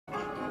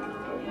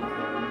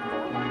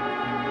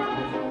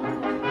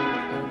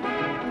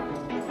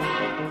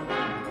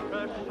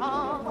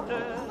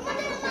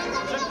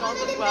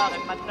soir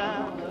et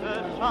matin, je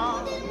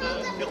chante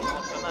sur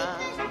mon chemin.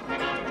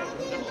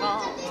 Je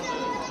chante,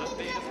 je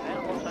fais le fer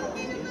mon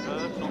château, je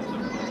chante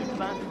le fond du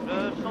pain, je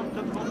chante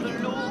le fond de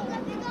l'eau.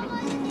 Je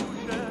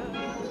couche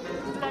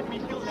la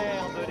nuit sur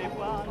l'herbe, les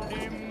bois,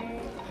 les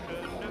mouches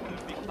ne me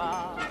piquent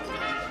pas.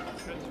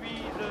 Je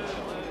suis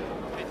heureux,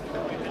 j'ai tout ce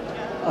que je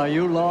tiens. Are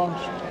you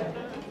lost?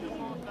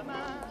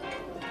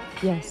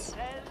 Yes.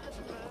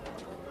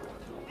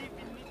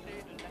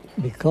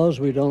 Because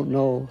we don't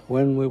know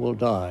when we will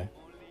die,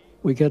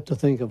 we get to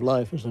think of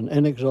life as an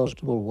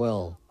inexhaustible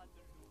well.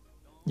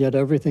 Yet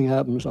everything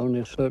happens only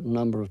a certain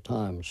number of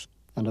times,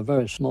 and a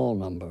very small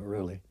number,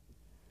 really.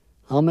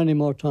 How many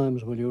more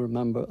times will you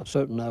remember a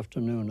certain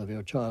afternoon of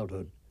your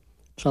childhood?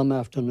 Some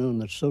afternoon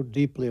that's so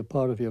deeply a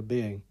part of your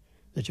being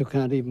that you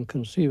can't even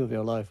conceive of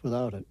your life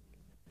without it.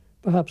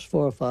 Perhaps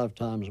 4 or 5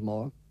 times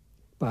more,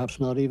 perhaps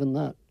not even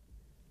that.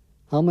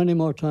 How many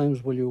more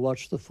times will you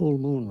watch the full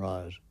moon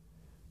rise?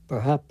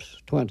 Perhaps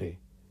 20.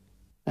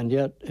 And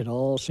yet it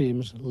all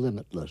seems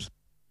limitless.